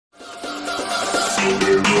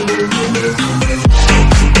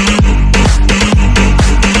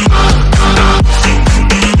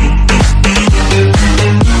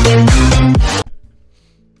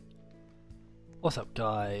What's up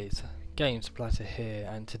guys, Game Splatter here,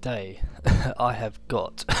 and today I have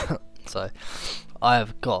got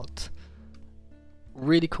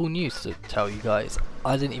really cool news to tell you guys.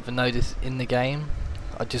 I didn't even know this in the game.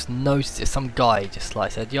 I just noticed it. Some guy just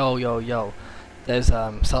like said, yo, there's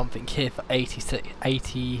something here for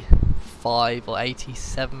 85 or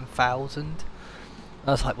 87,000.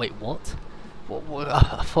 I was like, wait, what?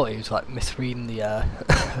 I thought he was like misreading the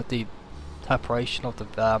the preparation of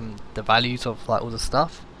the values of like all the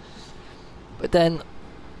stuff. But then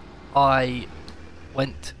I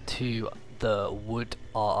went to the wood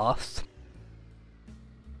arts,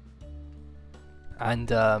 and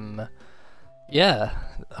yeah,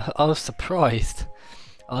 I was surprised.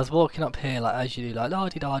 I was walking up here like as you do, like la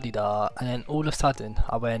di da di da, and then all of a sudden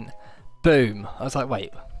I went boom. I was like,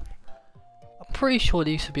 wait, I'm pretty sure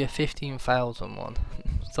there used to be a 15,000 one.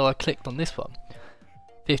 So I clicked on this one,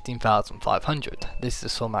 15,500. This is a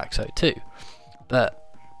Sawmax 02,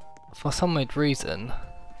 but for some weird reason,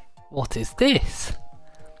 what is this?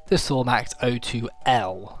 The Sawmax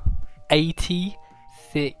 02L,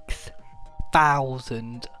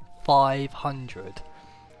 86,500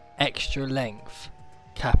 extra length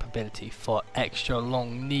capability for extra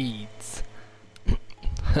long needs.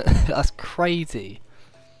 That's crazy.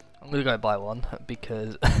 I'm gonna go buy one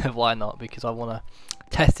because why not? Because I wanna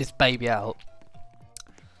test this baby out.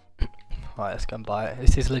 Right, let's go and buy it.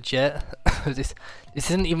 This is legit. this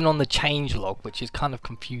isn't even on the change log, which is kind of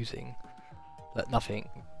confusing. But nothing.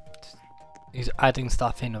 He's adding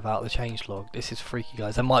stuff in without the change log. This is freaky,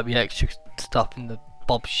 guys. There might be extra stuff in the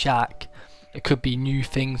Bob Shack. It could be new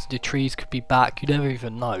things. The trees could be back. You never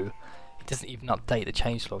even know. It doesn't even update the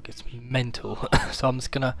change log. It's mental. So I'm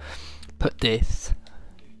just gonna put this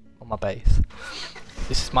on my base.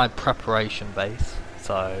 This is my preparation base,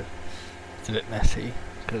 so it's a bit messy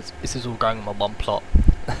because this is all going on my one plot.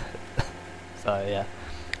 So yeah,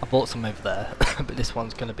 I bought some over there, but this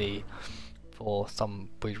one's going to be, for some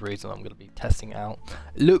weird reason, I'm going to be testing it out.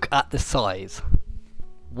 Look at the size.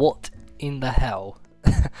 What in the hell?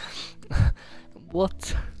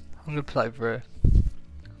 What? I'm going to put it over here.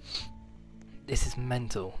 This is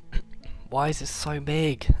mental. Why is it so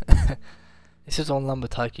big? This is on Lumber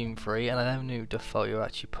Tycoon 3, and I never knew default you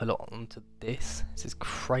actually put it onto this. This is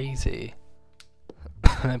crazy.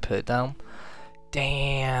 I put it down.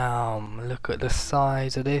 Damn, look at the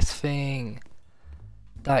size of this thing.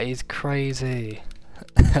 That is crazy.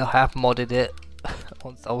 I have modded it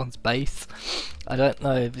on someone's base. I don't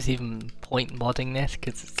know if there's even point modding this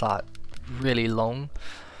because it's like really long.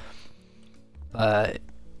 But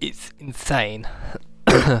it's insane.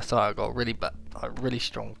 Sorry, I got a really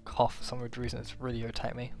strong cough for some weird reason. It's really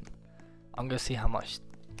irritating me. I'm gonna see how much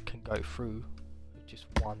can go through with just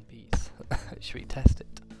one piece. Should we test it?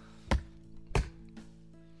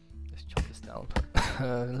 Let's chop this down.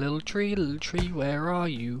 Little tree, where are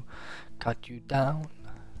you? Cut you down.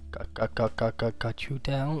 Cut you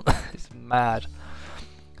down. It's mad.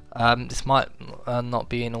 This might not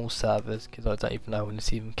be in all servers because I don't even know when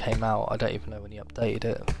this even came out. I don't even know when he updated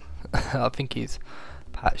it. I think he's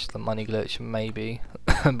patched the money glitch maybe.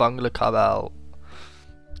 But I'm gonna cut out,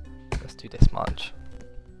 let's do this much.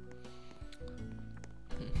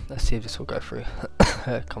 Let's see if this will go through.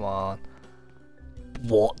 Come on.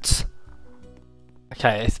 What?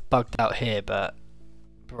 Okay, it's bugged out here, but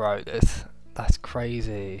bro, that's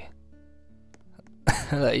crazy.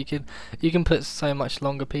 Like you can put so much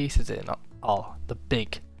longer pieces in. Oh, the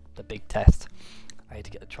big test. I need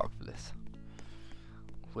to get a truck for this.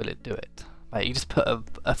 Will it do it? Mate, you just put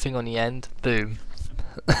a thing on the end, boom.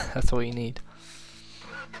 That's all you need.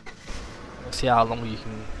 We'll see how long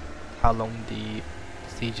the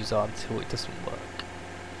procedures are until it doesn't work.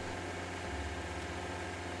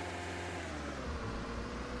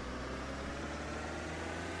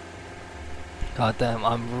 God damn,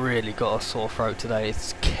 I'm really got a sore throat today.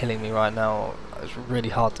 It's killing me right now. It's really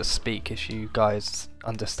hard to speak if you guys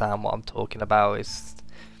understand what I'm talking about.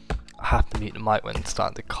 I have to mute the mic when it's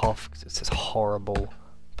starting to cough because it's just horrible.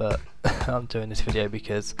 But I'm doing this video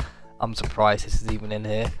because I'm surprised this is even in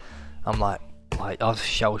here. I'm like I was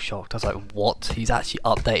shell shocked. I was like, what? He's actually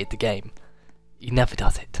updated the game. He never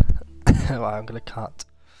does it. Right, I'm gonna cut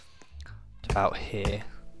to about here.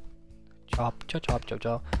 Chop.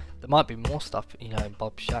 There might be more stuff, you know, in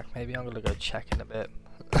Bob's Shack. Maybe I'm gonna go check in a bit.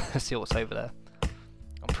 See what's over there.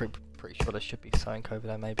 I'm pretty sure there should be something over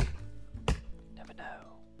there. Maybe. Never know.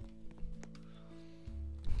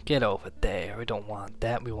 get over there. We don't want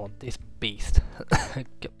that. We want this beast.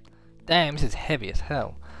 Damn, this is heavy as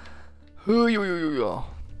hell. Sorry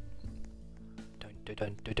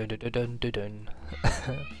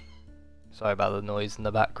about the noise in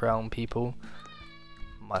the background, people.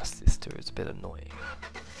 My sister is a bit annoying.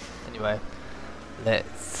 Anyway,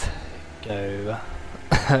 let's go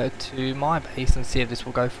to my base and see if this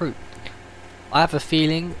will go through. I have a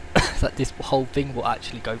feeling that this whole thing will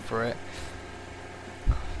actually go for it.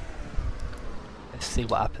 Let's see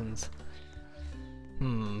what happens.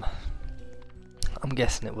 I'm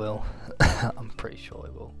guessing it will. I'm pretty sure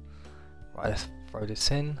it will. Right, let's throw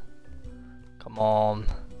this in. Come on.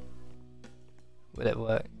 Will it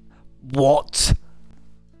work? What?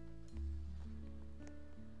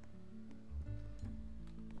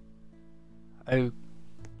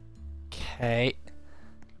 Okay.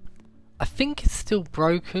 I think it's still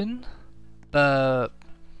broken, but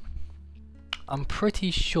I'm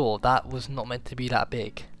pretty sure that was not meant to be that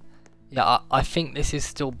big. Yeah, I think this is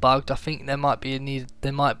still bugged. I think there might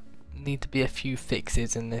need to be a few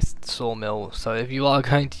fixes in this sawmill. So if you are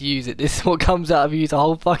going to use it, this is what comes out of use a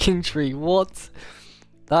whole fucking tree. What?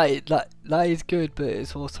 That is good, but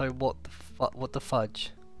it's also what the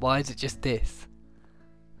fudge? Why is it just this?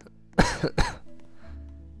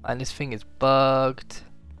 And this thing is bugged.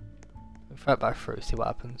 Throw it back through, see what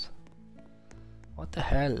happens. What the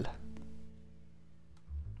hell?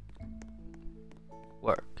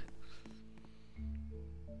 Work.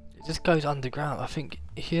 It just goes underground. I think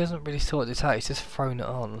he hasn't really sorted this out, he's just thrown it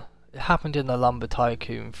on. It happened in the Lumber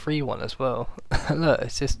Tycoon 3 one as well. Look,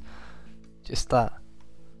 it's just that.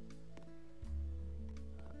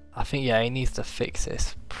 I think, yeah, he needs to fix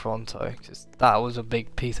this pronto. Just that was a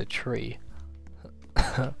big piece of tree.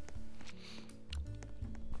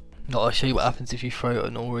 I'll show you what happens if you throw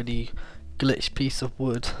an already glitched piece of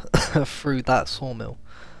wood through that sawmill.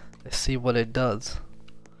 Let's see what it does.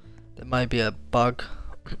 There may be a bug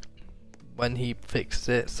when he fixes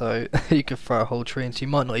it, so you can throw a whole tree in. So you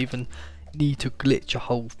might not even need to glitch a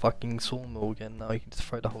whole fucking sawmill again. Now you can just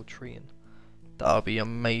throw the whole tree in. That'll be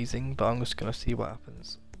amazing, but I'm just gonna see what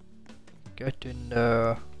happens. Get in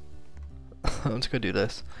there. I'm just gonna do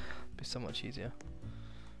this. It'll be so much easier.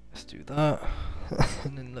 Let's do that,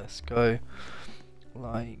 and then let's go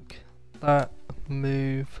like that,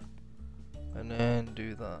 move, and then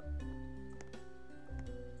do that,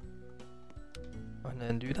 and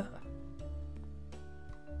then do that.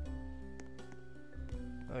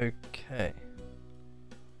 Okay.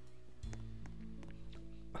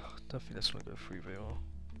 Oh, I don't think that's gonna go through very well.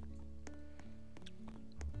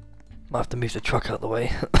 Might have to move the truck out of the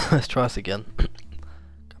way. Let's try this again.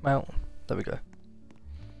 Come out. There we go.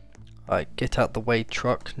 Alright, get out the way,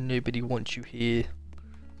 truck. Nobody wants you here.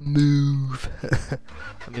 Move.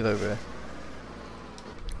 Move over here.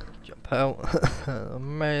 Jump out.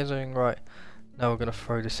 Amazing. Right. Now we're going to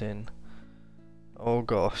throw this in. Oh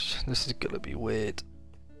gosh. This is going to be weird.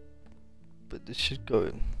 But this should go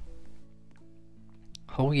in.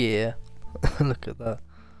 Oh yeah. Look at that.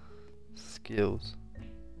 Skills.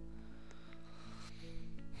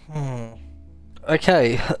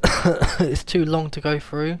 Okay. It's too long to go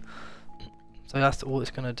through. So that's all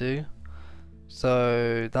it's gonna do.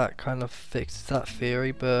 So that kind of fixes that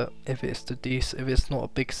theory, but if it's if it's not a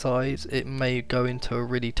big size, it may go into a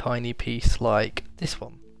really tiny piece like this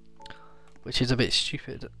one, which is a bit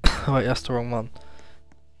stupid. Wait, that's the wrong one.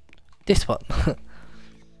 This one.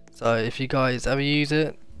 So if you guys ever use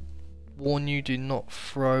it, warn you, do not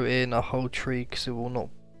throw in a whole tree because it will not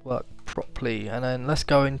work properly. And then let's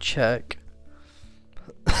go and check.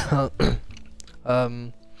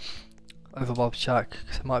 Over Bob's shack,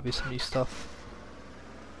 because there might be some new stuff.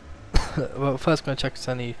 Well, first I'm gonna check if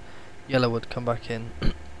any yellow wood come back in.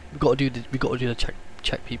 We gotta do the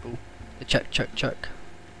check people. The check.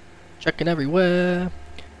 Checking everywhere.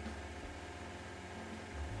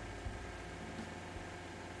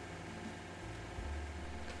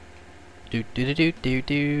 Do.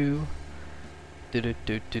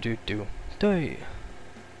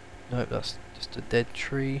 Nope, that's just a dead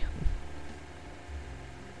tree.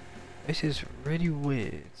 This is really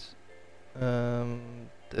weird.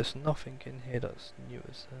 There's nothing in here that's new,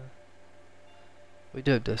 is there? We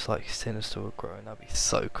do have this like sinister wood growing, that'd be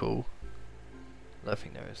so cool. I don't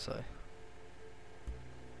think there is though.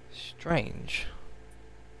 Strange.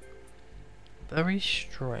 Very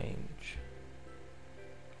strange.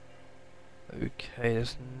 Okay,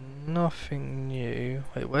 there's nothing new.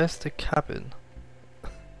 Wait, where's the cabin?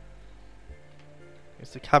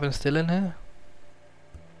 Is the cabin still in here?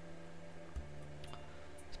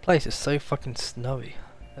 This place is so fucking snowy.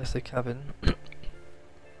 There's the cabin. Is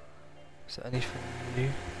there anything new?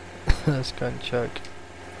 Let's go and check.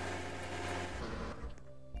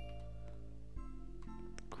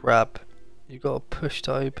 Grab. You gotta push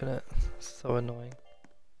to open it. So annoying.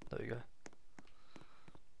 There we go.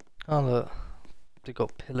 Oh look. They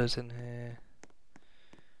got pillars in here.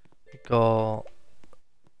 We got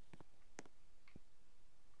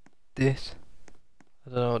this. I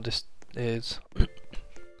don't know what this is.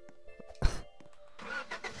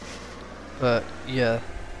 But yeah,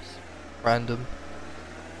 it's random.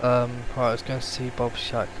 Alright, let's go and see Bob's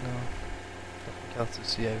shack now. Nothing else to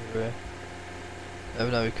see over here.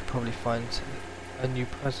 Never know, we could probably find a new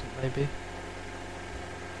present maybe.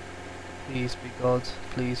 Please be God,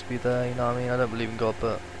 please be there, you know what I mean? I don't believe in God,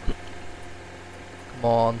 but come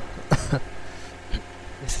on.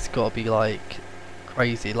 This has got to be like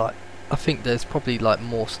crazy. Like, I think there's probably like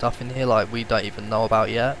more stuff in here like we don't even know about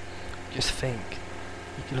yet. Just think,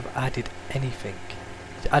 you could have added anything.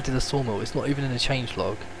 You added a sawmill, it's not even in a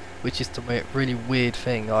changelog, which is the really weird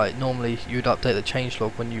thing. Like normally you'd update the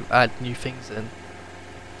changelog when you add new things in,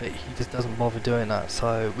 but he just doesn't bother doing that.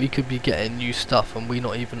 So we could be getting new stuff and we're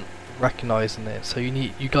not even recognizing it. So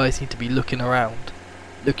you guys need to be looking around,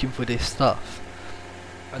 looking for this stuff,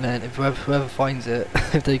 and then if whoever finds it,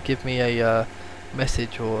 if they give me a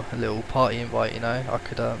message or a little party invite, you know, I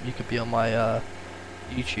could you could be on my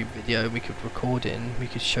YouTube video, we could record it and we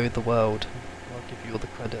could show the world. I'll give you all the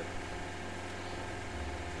credit.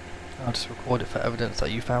 I'll just record it for evidence that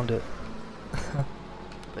you found it.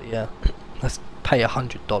 But yeah, let's pay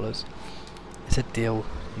 $100. It's a deal,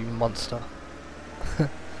 you monster.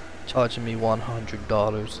 Charging me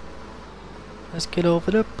 $100. Let's get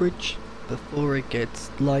over the bridge before it gets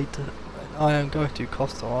lighter. I am going to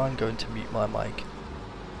Costa, I'm going to mute my mic.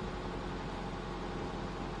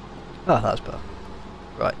 Ah, that's better.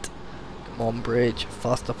 Right. Come on, bridge.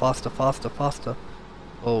 Faster, faster, faster, faster.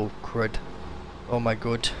 Oh, crud. Oh my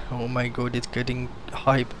god. Oh my god, it's getting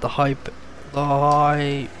hype. The hype. The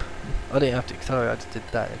hype. I didn't have to accelerate, I just did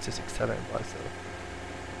that. It's just accelerating by itself.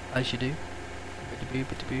 As you do. Bidaboo,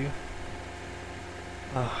 bidaboo.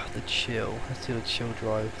 Ah, the chill. Let's do the chill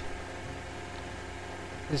drive.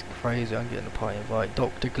 This is crazy. I'm getting a party invite.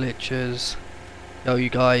 Dr. Glitches. Yo, you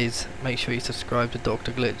guys, make sure you subscribe to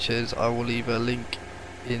Dr. Glitches. I will leave a link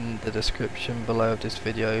in the description below of this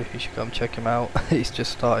video. You should come check him out. He's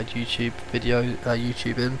just started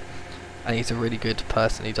YouTubing, and he's a really good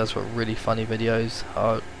person. He does really funny videos.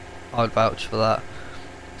 I'd vouch for that.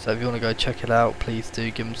 So if you want to go check it out, please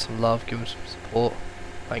do. Give him some love, give him some support.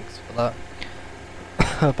 Thanks for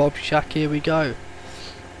that. Bob Shack, here we go.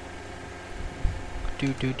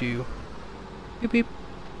 Do do do. Beep beep.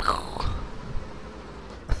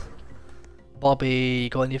 Bobby,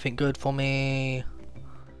 got anything good for me?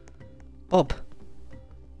 Bob,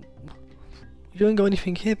 you don't got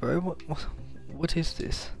anything here, bro. What is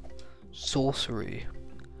this? Sorcery.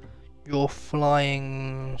 Your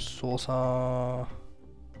flying saucer.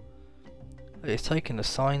 Wait, it's taking the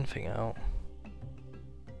sign thing out.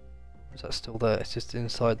 Is that still there? It's just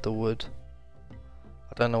inside the wood.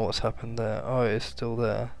 I don't know what's happened there. Oh, it's still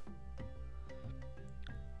there.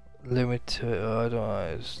 Limit to it. I don't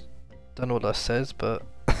know. Don't know what that says, but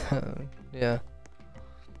yeah.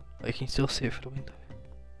 Oh, you can still see it through the window.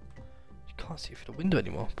 You can't see it through the window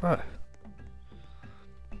anymore, bro.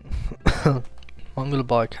 I'm gonna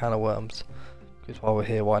buy a can of worms because while we're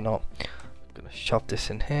here, why not? I'm gonna shove this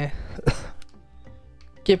in here.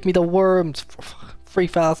 Give me the worms for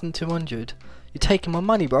 3,200. You're taking my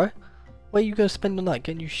money, bro. Where are you gonna spend on that?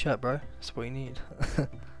 Get a new shirt, bro. That's what you need.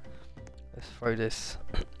 Let's throw this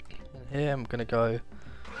in here. I'm gonna go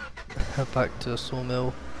back to the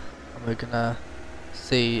sawmill, and we're gonna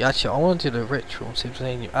see. Actually, I want to do the ritual, see if there's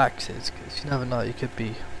any new axes, because you never know. You could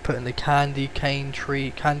be putting the candy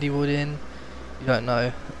wood in. You don't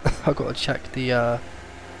know. I've got to check the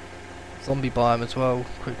zombie biome as well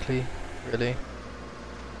quickly, really,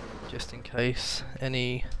 just in case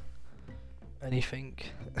anything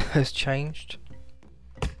has changed.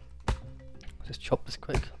 Just chop this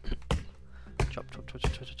quick. Chop, chop, chop,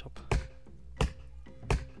 chop, chop, chop.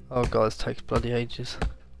 Oh god, this takes bloody ages.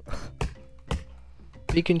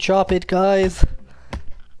 We can chop it, guys!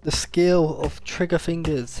 The skill of trigger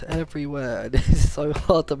fingers everywhere. It is so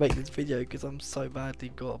hard to make this video because I'm so badly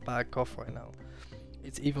got a bad cough right now.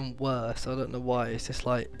 It's even worse, I don't know why. It's just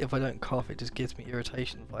like, if I don't cough it just gives me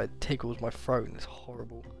irritation. Like, it tickles my throat and it's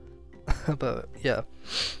horrible. But yeah,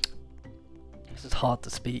 this is hard to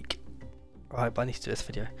speak. Right, but I need to do this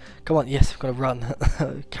video. Come on, yes, I'm gonna run.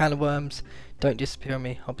 Can of worms, don't disappear on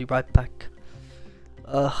me. I'll be right back.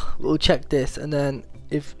 We'll check this, and then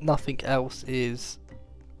if nothing else is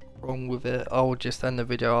wrong with it, I'll just end the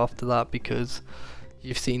video after that, because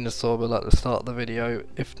you've seen the Sawmill at the start of the video.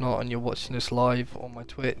 If not, and you're watching this live on my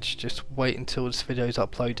Twitch, just wait until this video is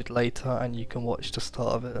uploaded later and you can watch the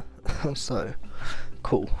start of it. So,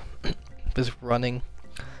 cool. Just running.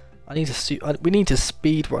 We need to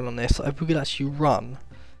speed run on this. If we could actually run,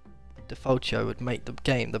 Defaultio would make the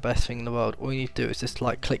game the best thing in the world. All you need to do is just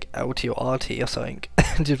like click LT or RT or something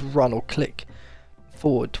and just run, or click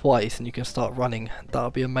forward twice and you can start running. That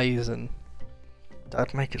would be amazing.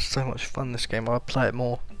 That'd make it so much fun, this game. I'd play it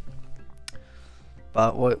more.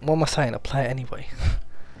 But what am I saying? I play it anyway.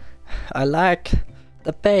 I like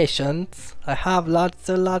the patience. I have lots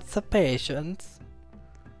of patience.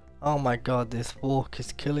 Oh my god, this walk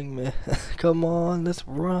is killing me. Come on, let's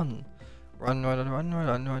run. Run, run, run, run,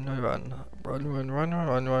 run, run, run. Run, run, run,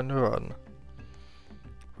 run, run, run.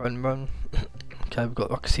 Run, run. Okay,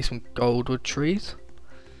 I can see some goldwood trees.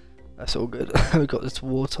 That's all good. We've got this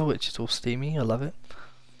water, which is all steamy. I love it.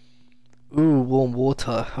 Ooh, warm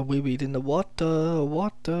water. A wee weed in the water.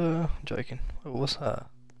 Water. I'm joking. Oh, what's that?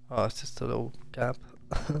 Oh, it's just a little gap.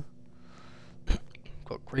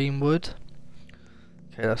 Got green wood.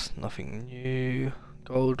 Okay, that's nothing new.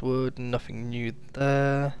 Goldwood, nothing new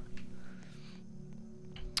there.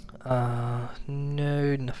 No,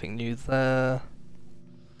 nothing new there.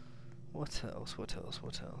 What else? What else?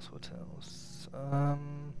 What else? What else?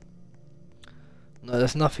 No,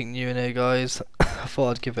 there's nothing new in here, guys. I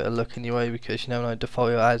thought I'd give it a look anyway, because you never know,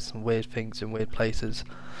 Defaultio adds some weird things in weird places.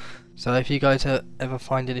 So if you guys ever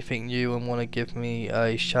find anything new and want to give me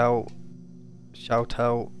a shout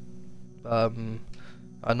out, not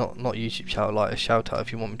YouTube shout, like a shout out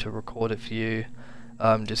if you want me to record it for you,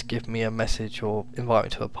 just give me a message or invite me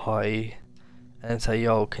to a party and say,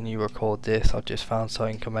 yo, can you record this? I've just found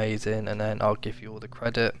something amazing, and then I'll give you all the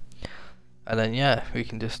credit. And then yeah, we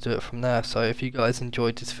can just do it from there. So if you guys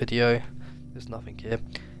enjoyed this video, there's nothing here.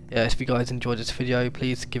 Yeah, if you guys enjoyed this video,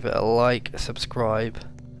 please give it a like, subscribe,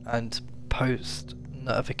 and post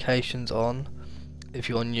notifications on if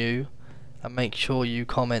you're new, and make sure you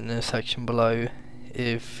comment in the section below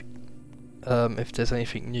if there's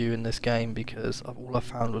anything new in this game, because all I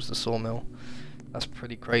found was the Sawmill. That's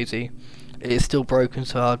pretty crazy. It is still broken,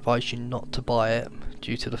 so I advise you not to buy it,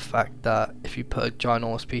 due to the fact that if you put a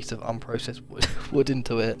ginormous piece of unprocessed wood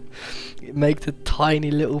into it, it makes a tiny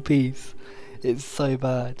little piece. It's so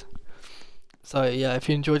bad. So yeah, if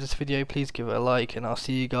you enjoyed this video, please give it a like, and I'll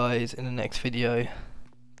see you guys in the next video.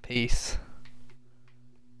 Peace.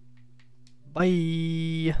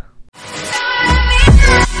 Bye.